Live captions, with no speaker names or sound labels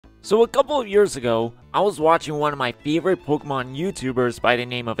So a couple of years ago, I was watching one of my favorite Pokemon YouTubers by the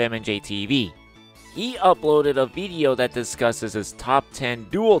name of MNJTV. He uploaded a video that discusses his top 10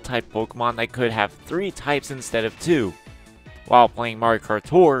 dual type Pokemon that could have 3 types instead of 2. While playing Mario Kart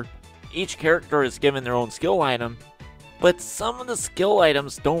Tour, each character is given their own skill item, but some of the skill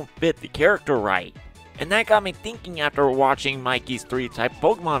items don't fit the character right. And that got me thinking after watching Mikey's 3 type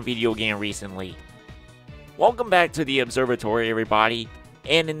Pokemon video game recently. Welcome back to the Observatory, everybody.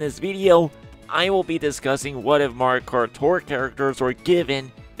 And in this video, I will be discussing what if Mario Kart Tour characters were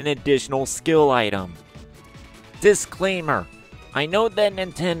given an additional skill item. Disclaimer: I know that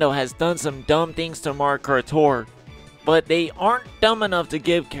Nintendo has done some dumb things to Mario Kart Tour, but they aren't dumb enough to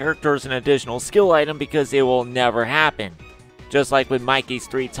give characters an additional skill item because it will never happen. Just like with Mikey's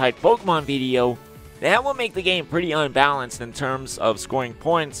 3 type Pokemon video, that will make the game pretty unbalanced in terms of scoring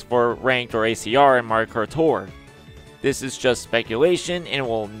points for ranked or ACR in Mario Kart Tour. This is just speculation and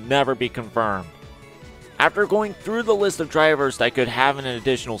will never be confirmed. After going through the list of drivers that could have an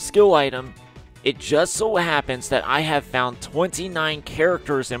additional skill item, it just so happens that I have found 29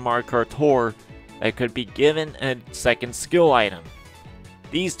 characters in Mario Kart Tour that could be given a second skill item.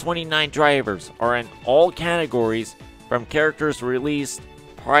 These 29 drivers are in all categories from characters released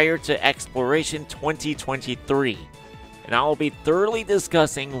prior to Exploration 2023, and I will be thoroughly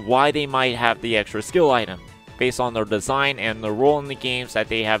discussing why they might have the extra skill item, based on their design and the role in the games that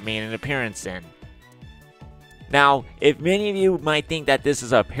they have made an appearance in. Now, if many of you might think that this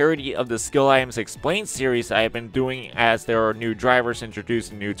is a parody of the Skill Items Explained series I have been doing as there are new drivers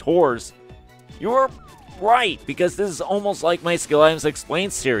introduced in new tours, you're right, because this is almost like my Skill Items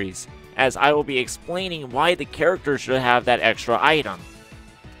Explained series, as I will be explaining why the character should have that extra item.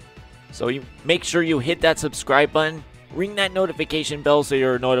 So you make sure you hit that subscribe button, ring that notification bell so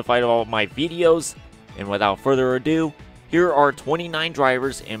you're notified of all of my videos, and without further ado, here are 29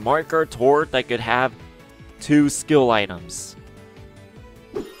 drivers in Mario Kart Tour that could have 2 skill items.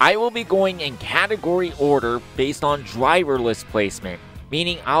 I will be going in category order based on driver list placement,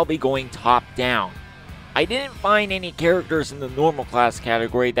 meaning I'll be going top down. I didn't find any characters in the normal class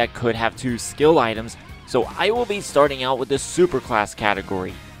category that could have 2 skill items, so I will be starting out with the super class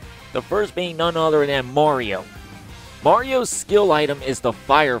category. The first being none other than Mario. Mario's skill item is the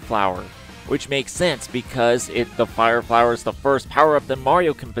Fire Flower, which makes sense because the Fire Flower is the first power-up that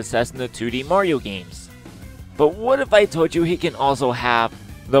Mario can possess in the 2D Mario games. But what if I told you he can also have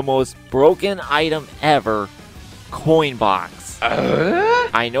the most broken item ever, Coin Box?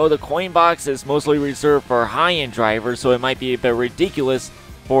 I know the Coin Box is mostly reserved for high-end drivers, so it might be a bit ridiculous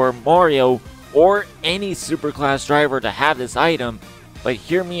for Mario or any superclass driver to have this item, but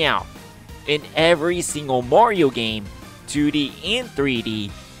hear me out. In every single Mario game, 2D and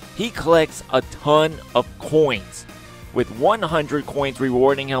 3D, he collects a ton of coins, with 100 coins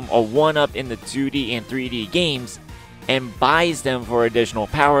rewarding him a 1-up in the 2D and 3D games, and buys them for additional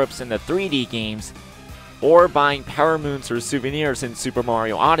power-ups in the 3D games, or buying Power Moons or souvenirs in Super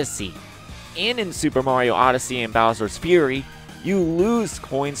Mario Odyssey. And in Super Mario Odyssey and Bowser's Fury, you lose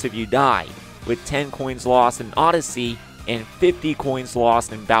coins if you die, with 10 coins lost in Odyssey and 50 coins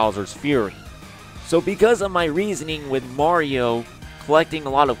lost in Bowser's Fury. So because of my reasoning with Mario collecting a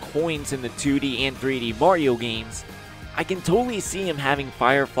lot of coins in the 2D and 3D Mario games, I can totally see him having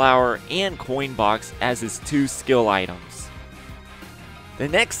Fire Flower and Coin Box as his 2 skill items. The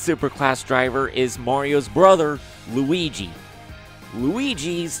next superclass driver is Mario's brother, Luigi.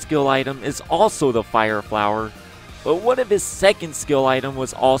 Luigi's skill item is also the Fire Flower, but what if his second skill item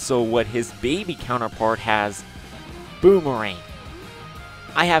was also what his baby counterpart has, Boomerang?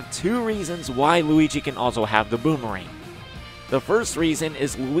 I have 2 reasons why Luigi can also have the Boomerang. The first reason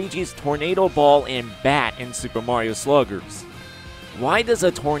is Luigi's Tornado Ball and Bat in Super Mario Sluggers. Why does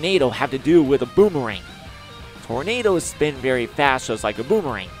a tornado have to do with a boomerang? Tornadoes spin very fast just like a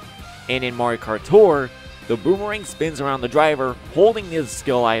boomerang, and in Mario Kart Tour, the boomerang spins around the driver holding the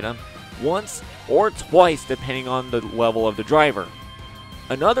skill item once or twice depending on the level of the driver.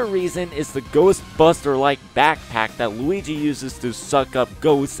 Another reason is the Ghostbuster-like backpack that Luigi uses to suck up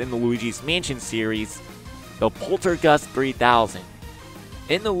ghosts in the Luigi's Mansion series, the Poltergust 3000.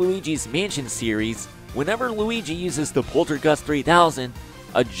 In the Luigi's Mansion series, whenever Luigi uses the Poltergust 3000,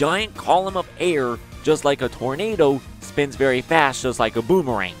 a giant column of air, just like a tornado, spins very fast just like a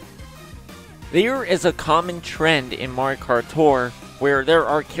boomerang. There is a common trend in Mario Kart Tour where there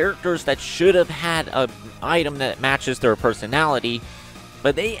are characters that should have had an item that matches their personality,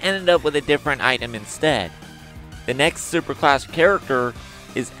 but they ended up with a different item instead. The next superclass character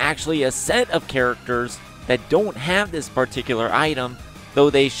is actually a set of characters that don't have this particular item,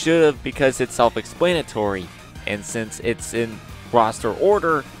 though they should have because it's self-explanatory. And since it's in roster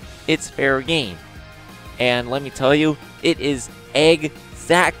order, it's fair game. And let me tell you, it is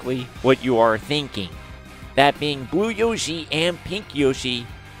exactly what you are thinking. That being Blue Yoshi and Pink Yoshi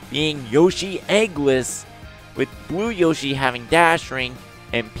being Yoshi eggless, with Blue Yoshi having Dash Ring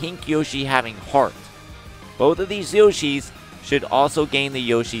and Pink Yoshi having Heart. Both of these Yoshis should also gain the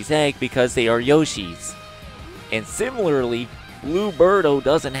Yoshi's Egg because they are Yoshis. And similarly, Blue Birdo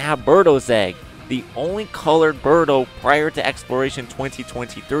doesn't have Birdo's Egg, the only colored Birdo prior to Exploration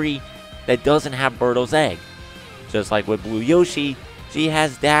 2023 that doesn't have Birdo's Egg. Just like with Blue Yoshi, she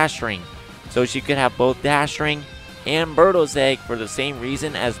has Dash Ring, so she could have both Dash Ring and Birdo's Egg for the same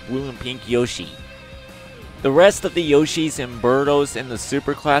reason as Blue and Pink Yoshi. The rest of the Yoshis and Birdos in the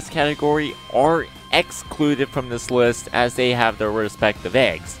Superclass category are excluded from this list as they have their respective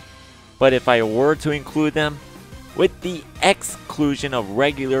eggs. But if I were to include them, with the exclusion of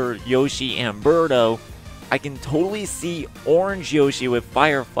regular Yoshi and Birdo, I can totally see Orange Yoshi with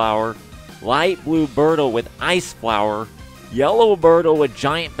Fire Flower, Light Blue Birdo with Ice Flower, Yellow Birdo with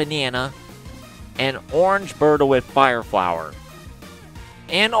Giant Banana, and Orange Birdo with Fire Flower.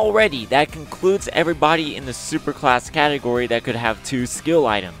 And already, that concludes everybody in the Superclass category that could have 2 skill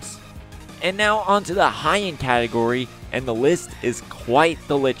items. And now onto the high-end category, and the list is quite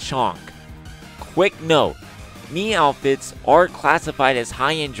the lechonk. Quick note, Mii outfits are classified as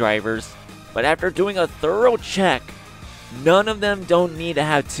high-end drivers, but after doing a thorough check, none of them don't need to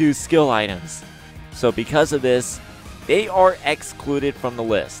have 2 skill items. So because of this, they are excluded from the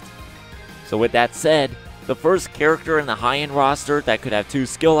list. So with that said, the first character in the high-end roster that could have 2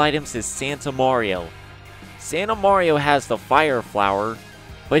 skill items is Santa Mario. Santa Mario has the Fire Flower,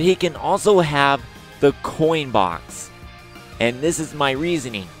 but he can also have the Coin Box. And this is my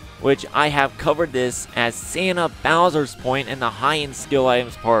reasoning, which I have covered this as Santa Bowser's Point in the high-end skill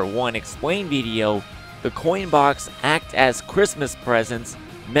items part 1 explain video. The Coin Box act as Christmas presents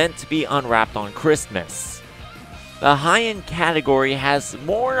meant to be unwrapped on Christmas. The high-end category has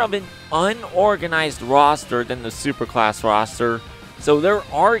more of an unorganized roster than the Superclass roster, so there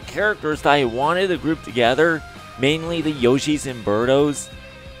are characters that I wanted to group together, mainly the Yoshis and Birdos,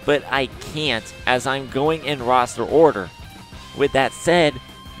 but I can't as I'm going in roster order. With that said,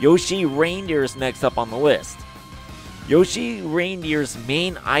 Yoshi Reindeer is next up on the list. Yoshi Reindeer's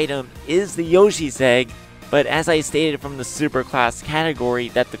main item is the Yoshi's Egg, but as I stated from the Superclass category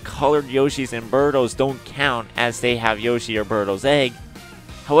that the colored Yoshis and Birdos don't count as they have Yoshi or Birdo's Egg.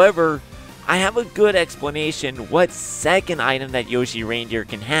 However, I have a good explanation what second item that Yoshi Reindeer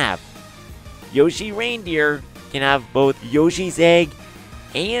can have. Yoshi Reindeer can have both Yoshi's Egg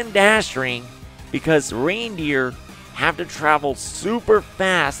and Dash Ring because reindeer have to travel super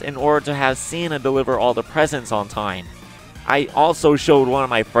fast in order to have Santa deliver all the presents on time. I also showed one of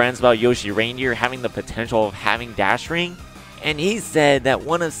my friends about Yoshi Reindeer having the potential of having Dash Ring, and he said that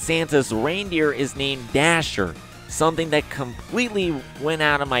one of Santa's reindeer is named Dasher, something that completely went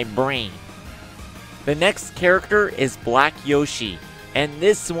out of my brain. The next character is Black Yoshi, and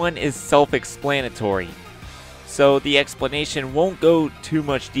this one is self-explanatory, so the explanation won't go too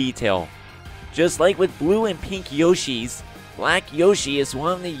much detail. Just like with Blue and Pink Yoshis, Black Yoshi is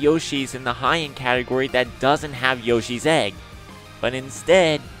one of the Yoshis in the high-end category that doesn't have Yoshi's Egg, but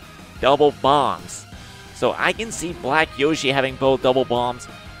instead, double bombs. So I can see Black Yoshi having both double bombs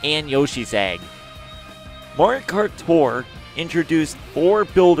and Yoshi's Egg. Mario Kart Tour introduced 4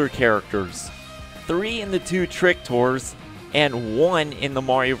 builder characters, 3 in the 2 Trick Tours, and 1 in the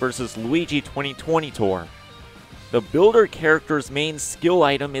Mario vs. Luigi 2020 Tour. The builder character's main skill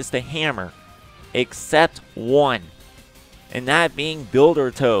item is the hammer, except one, and that being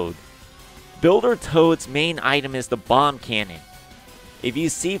Builder Toad. Builder Toad's main item is the bomb cannon. If you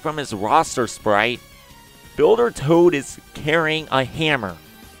see from his roster sprite, Builder Toad is carrying a hammer,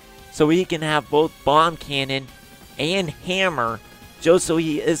 so he can have both bomb cannon and hammer just so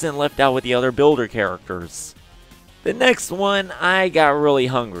he isn't left out with the other builder characters. The next one, I got really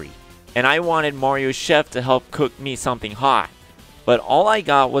hungry, and I wanted Mario Chef to help cook me something hot, but all I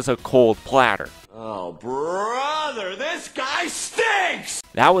got was a cold platter. Oh, brother, this guy stinks!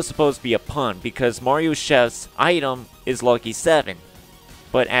 That was supposed to be a pun because Mario Chef's item is Lucky 7.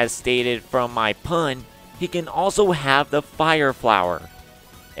 But as stated from my pun, he can also have the Fire Flower.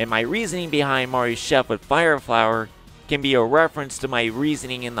 And my reasoning behind Mario Chef with Fire Flower can be a reference to my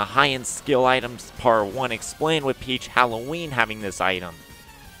reasoning in the high-end skill items part 1 explained with Peach Halloween having this item.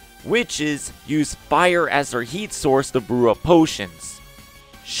 Witches use fire as their heat source to brew up potions.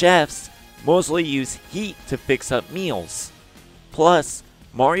 Chefs mostly use heat to fix up meals. Plus,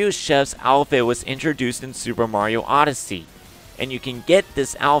 Mario Chef's outfit was introduced in Super Mario Odyssey, and you can get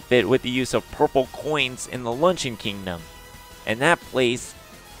this outfit with the use of purple coins in the Luncheon Kingdom. And that place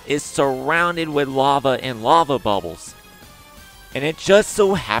is surrounded with lava and lava bubbles. And it just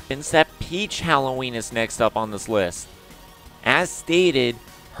so happens that Peach Halloween is next up on this list. As stated,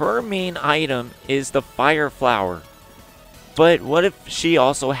 her main item is the fire flower. But what if she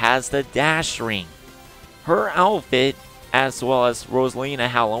also has the dash ring? Her outfit, as well as Rosalina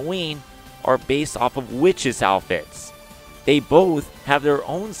Halloween, are based off of witches' outfits. They both have their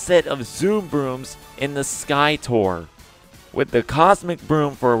own set of zoom brooms in the Sky Tour, with the cosmic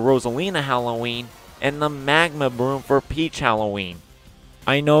broom for Rosalina Halloween and the magma broom for Peach Halloween.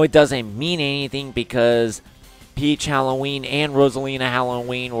 I know it doesn't mean anything because Peach Halloween and Rosalina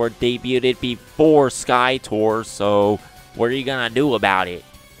Halloween were debuted before Sky Tour, so what are you gonna do about it?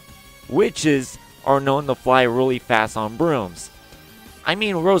 Witches are known to fly really fast on brooms. I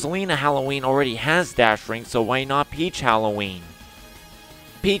mean, Rosalina Halloween already has dash rings, so why not Peach Halloween?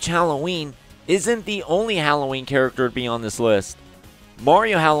 Peach Halloween isn't the only Halloween character to be on this list.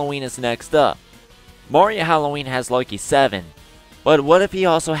 Mario Halloween is next up. Mario Halloween has Lucky 7, but what if he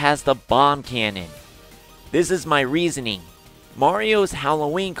also has the bomb cannon? This is my reasoning. Mario's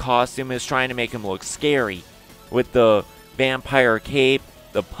Halloween costume is trying to make him look scary, with the vampire cape,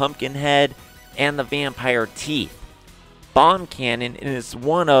 the pumpkin head, and the vampire teeth. Bomb cannon is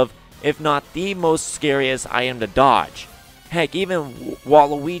one of, if not the most scariest item to dodge. Heck, even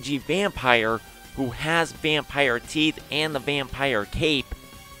Waluigi Vampire, who has vampire teeth and the vampire cape,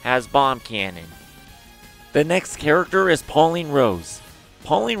 has bomb cannon. The next character is Pauline Rose.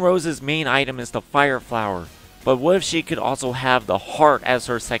 Pauline Rose's main item is the fire flower, but what if she could also have the heart as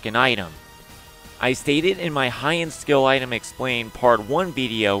her second item? I stated in my high-end skill item explained part 1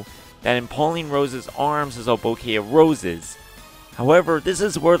 video that in Pauline Rose's arms is a bouquet of roses. However, this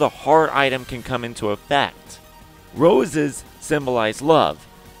is where the heart item can come into effect. Roses symbolize love.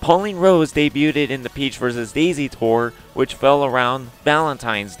 Pauline Rose debuted in the Peach vs. Daisy tour, which fell around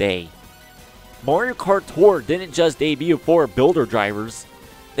Valentine's Day. Mario Kart Tour didn't just debut 4 builder drivers,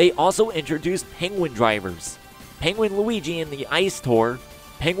 they also introduced Penguin drivers. Penguin Luigi in the Ice Tour,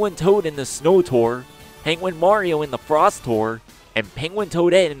 Penguin Toad in the Snow Tour, Penguin Mario in the Frost Tour, and Penguin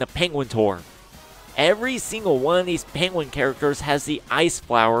Toadette in the Penguin Tour. Every single one of these Penguin characters has the Ice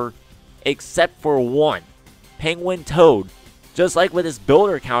Flower, except for one, Penguin Toad. Just like with his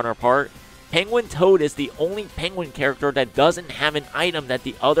builder counterpart, Penguin Toad is the only Penguin character that doesn't have an item that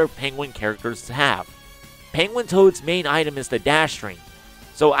the other Penguin characters have. Penguin Toad's main item is the dash ring,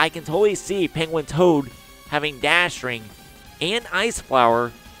 so I can totally see Penguin Toad having dash ring and Ice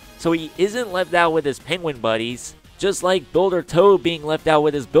Flower, so he isn't left out with his Penguin buddies, just like Builder Toad being left out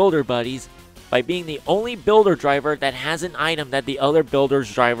with his builder buddies by being the only builder driver that has an item that the other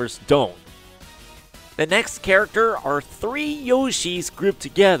builders drivers don't. The next character are 3 Yoshis grouped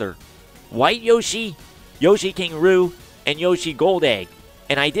together. White Yoshi, Yoshi King Roo, and Yoshi Gold Egg.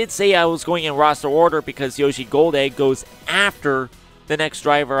 And I did say I was going in roster order because Yoshi Gold Egg goes after the next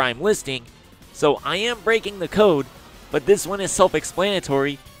driver I'm listing, so I am breaking the code, but this one is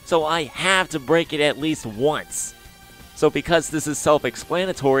self-explanatory, so I have to break it at least once. So because this is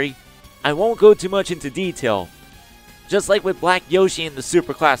self-explanatory, I won't go too much into detail. Just like with Black Yoshi and the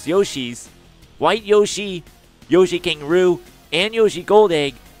Superclass Yoshis, White Yoshi, Yoshi King Roo, and Yoshi Gold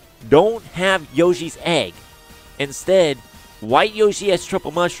Egg don't have Yoshi's egg. Instead, White Yoshi has triple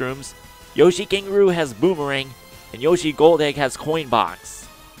mushrooms, Yoshi King Roo has boomerang, and Yoshi Gold Egg has coin box.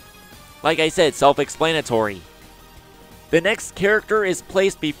 Like I said, self-explanatory. The next character is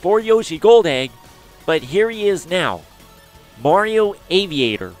placed before Yoshi Gold Egg, but here he is now. Mario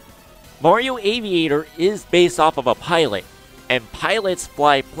Aviator. Mario Aviator is based off of a pilot, and pilots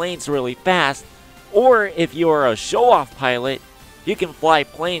fly planes really fast, or if you are a show-off pilot, you can fly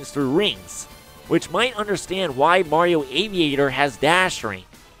planes through rings, which might understand why Mario Aviator has dash ring.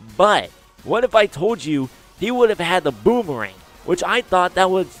 But what if I told you he would have had the boomerang, which I thought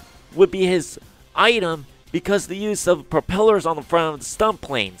that would be his item because the use of propellers on the front of the stunt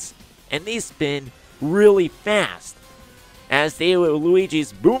planes, and they spin really fast. As stated with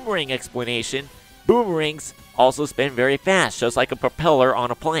Luigi's boomerang explanation, boomerangs also spin very fast, just like a propeller on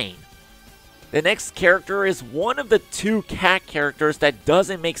a plane. The next character is one of the 2 cat characters that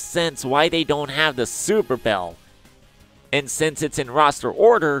doesn't make sense why they don't have the Super Bell. And since it's in roster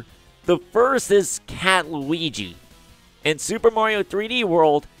order, the first is Cat Luigi. In Super Mario 3D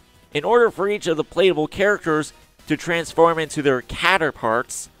World, in order for each of the playable characters to transform into their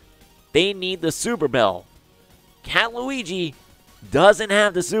counterparts, they need the Super Bell. Cat Luigi doesn't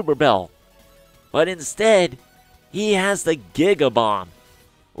have the Super Bell, but instead, he has the Giga Bomb,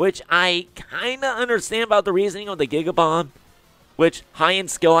 which I kinda understand about the reasoning of the Giga Bomb, which high-end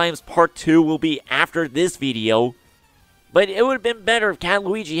skill items part 2 will be after this video. but it would have been better if Cat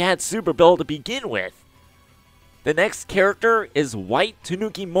Luigi had Super Bell to begin with. The next character is White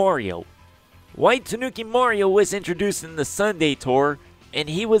Tanuki Mario. White Tanuki Mario was introduced in the Sunday Tour, and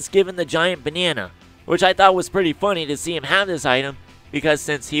he was given the giant banana, which I thought was pretty funny to see him have this item, because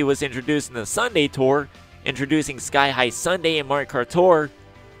since he was introduced in the Sunday Tour, introducing Sky High Sunday and Mario Kart Tour,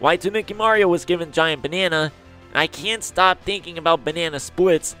 White Tanuki Mario was given giant banana, and I can't stop thinking about banana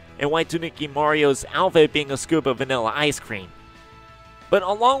splits and White Tanuki Mario's outfit being a scoop of vanilla ice cream. But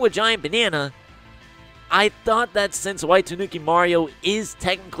along with giant banana, I thought that since White Tanuki Mario is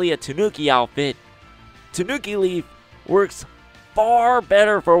technically a Tanuki outfit, Tanuki Leaf works far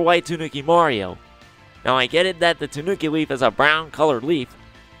better for White Tanuki Mario. Now I get it that the Tanuki Leaf is a brown colored leaf,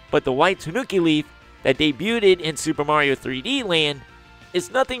 but the White Tanuki Leaf that debuted in Super Mario 3D Land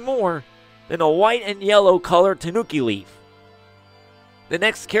is nothing more than a white and yellow colored Tanuki Leaf. The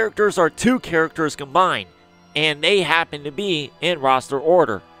next characters are two characters combined, and they happen to be in roster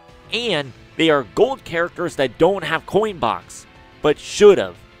order. And they are gold characters that don't have coin box, but should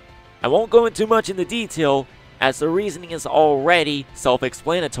have. I won't go into much in the detail, as the reasoning is already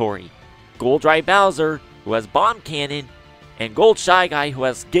self-explanatory. Gold Dry Bowser, who has Bomb Cannon, and Gold Shy Guy, who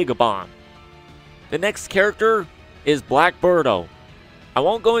has Giga Bomb. The next character is Black Birdo. I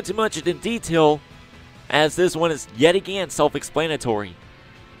won't go into much in detail, as this one is yet again self-explanatory.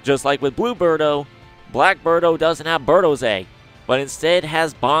 Just like with Blue Birdo, Black Birdo doesn't have Birdo's Egg, but instead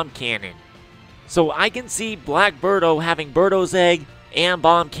has Bomb Cannon. So I can see Black Birdo having Birdo's Egg and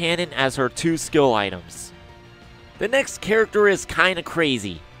Bomb Cannon as her two skill items. The next character is kinda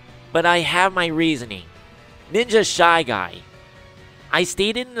crazy, but I have my reasoning. Ninja Shy Guy. I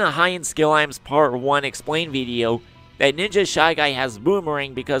stated in the High-End Skill Items Part 1 Explain video that Ninja Shy Guy has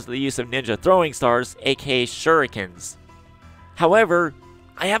Boomerang because of the use of Ninja Throwing Stars, aka Shurikens. However,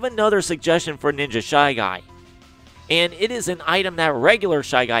 I have another suggestion for Ninja Shy Guy, and it is an item that regular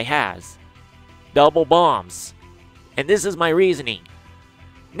Shy Guy has. Double Bombs. And this is my reasoning.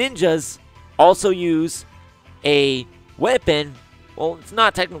 Ninjas also use a weapon, well, it's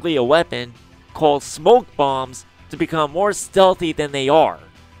not technically a weapon, called Smoke Bombs to become more stealthy than they are.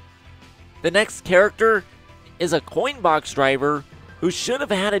 The next character is a coin box driver who should have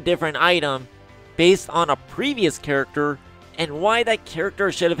had a different item based on a previous character and why that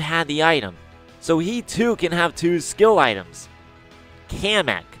character should have had the item, so he too can have two skill items.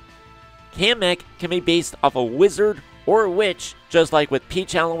 Kamek. Kamek can be based off a wizard or a witch, just like with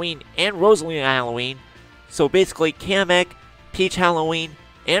Peach Halloween and Rosalina Halloween. So basically Kamek, Peach Halloween,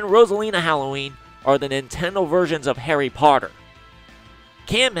 and Rosalina Halloween are the Nintendo versions of Harry Potter.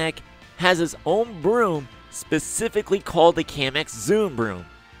 Kamek has his own broom specifically called the Kamek Zoom Broom.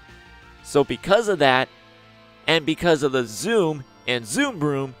 So because of that, and because of the Zoom and Zoom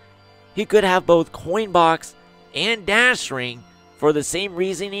Broom, he could have both Coin Box and Dash Ring for the same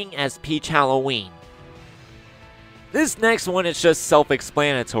reasoning as Peach Halloween. This next one is just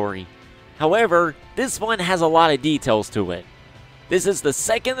self-explanatory. However, this one has a lot of details to it. This is the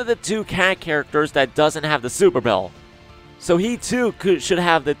second of the two cat characters that doesn't have the Super Bell, so he too should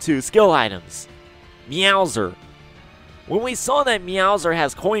have the two skill items. Meowser. When we saw that Meowser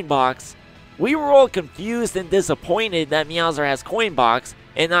has Coin Box, we were all confused and disappointed that Meowser has Coin Box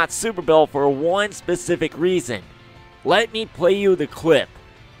and not Super Bell for one specific reason. Let me play you the clip.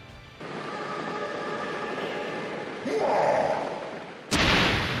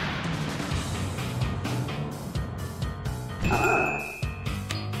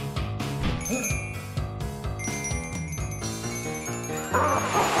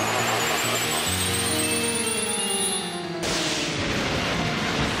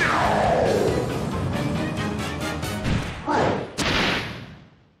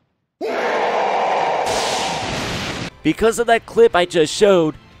 Because of that clip I just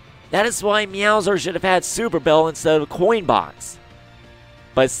showed, that is why Meowser should have had Super Bell instead of Coin Box.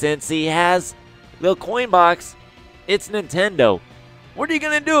 But since he has the Coin Box, it's Nintendo. What are you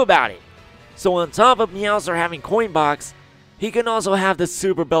gonna do about it? So on top of Meowser having Coin Box, he can also have the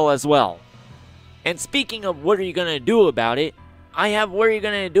Super Bell as well. And speaking of what are you gonna do about it, I have what are you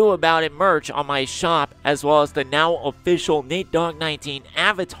gonna do about it merch on my shop, as well as the now official NateDog19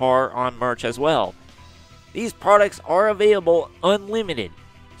 avatar on merch as well. These products are available unlimited,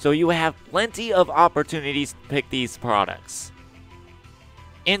 so you have plenty of opportunities to pick these products.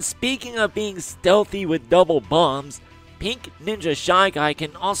 And speaking of being stealthy with double bombs, Pink Ninja Shy Guy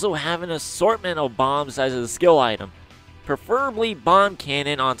can also have an assortment of bombs as a skill item, preferably Bomb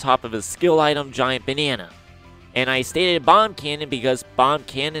Cannon on top of his skill item Giant Banana. And I stated Bomb Cannon because Bomb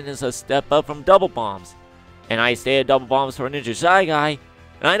Cannon is a step up from double bombs. And I stated double bombs for Ninja Shy Guy,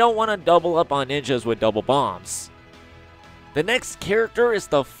 and I don't want to double up on ninjas with double bombs. The next character is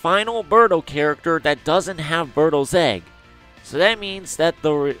the final Birdo character that doesn't have Birdo's egg. So that means that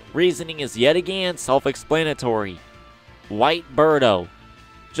the reasoning is yet again self-explanatory. White Birdo.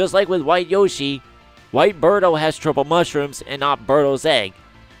 Just like with White Yoshi, White Birdo has triple mushrooms and not Birdo's egg.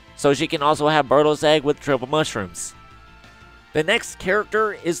 So she can also have Birdo's egg with triple mushrooms. The next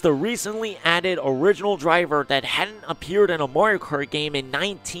character is the recently added original driver that hadn't appeared in a Mario Kart game in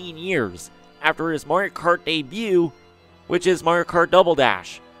 19 years after his Mario Kart debut, which is Mario Kart Double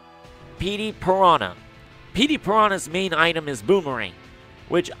Dash. Petey Piranha. Petey Piranha's main item is Boomerang,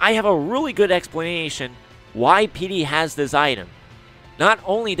 which I have a really good explanation why Petey has this item. Not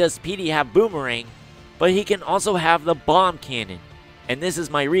only does Petey have Boomerang, but he can also have the Bomb Cannon, and this is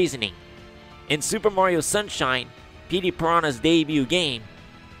my reasoning. In Super Mario Sunshine, Petey Piranha's debut game,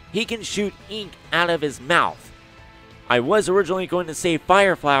 he can shoot ink out of his mouth. I was originally going to say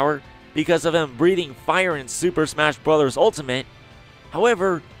Fire Flower because of him breathing fire in Super Smash Bros. Ultimate.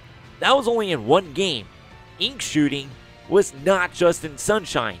 However, that was only in one game. Ink shooting was not just in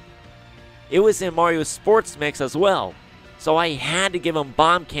Sunshine. It was in Mario Sports Mix as well, so I had to give him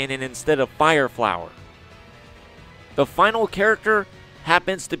Bomb Cannon instead of Fire Flower. The final character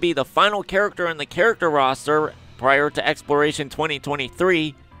happens to be the final character in the character roster prior to Exploration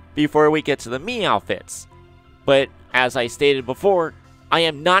 2023 before we get to the Mii outfits. But as I stated before, I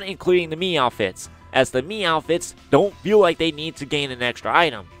am not including the Mii outfits, as the Mii outfits don't feel like they need to gain an extra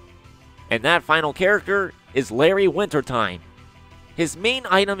item. And that final character is Larry Wintertime. His main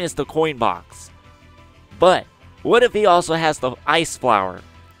item is the coin box. But what if he also has the ice flower?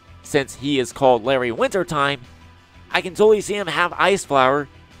 Since he is called Larry Wintertime, I can totally see him have ice flower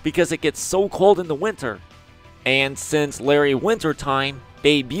because it gets so cold in the winter. And since Larry Wintertime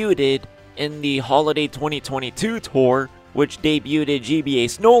debuted in the Holiday 2022 tour, which debuted at GBA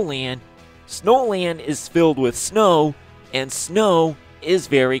Snowland, Snowland is filled with snow, and snow is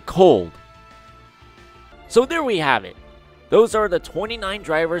very cold. So there we have it. Those are the 29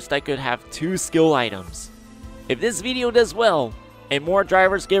 drivers that could have 2 skill items. If this video does well, and more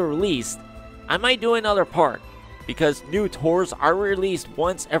drivers get released, I might do another part, because new tours are released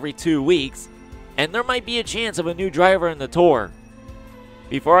once every 2 weeks, and there might be a chance of a new driver in the tour.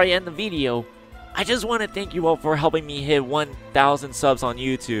 Before I end the video, I just want to thank you all for helping me hit 1,000 subs on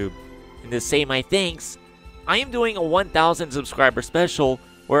YouTube. And to say my thanks, I am doing a 1,000 subscriber special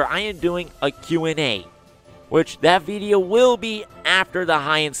where I am doing a Q&A, which that video will be after the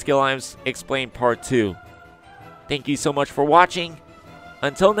high-end skill items explained part 2. Thank you so much for watching.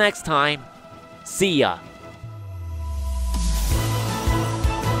 Until next time, see ya!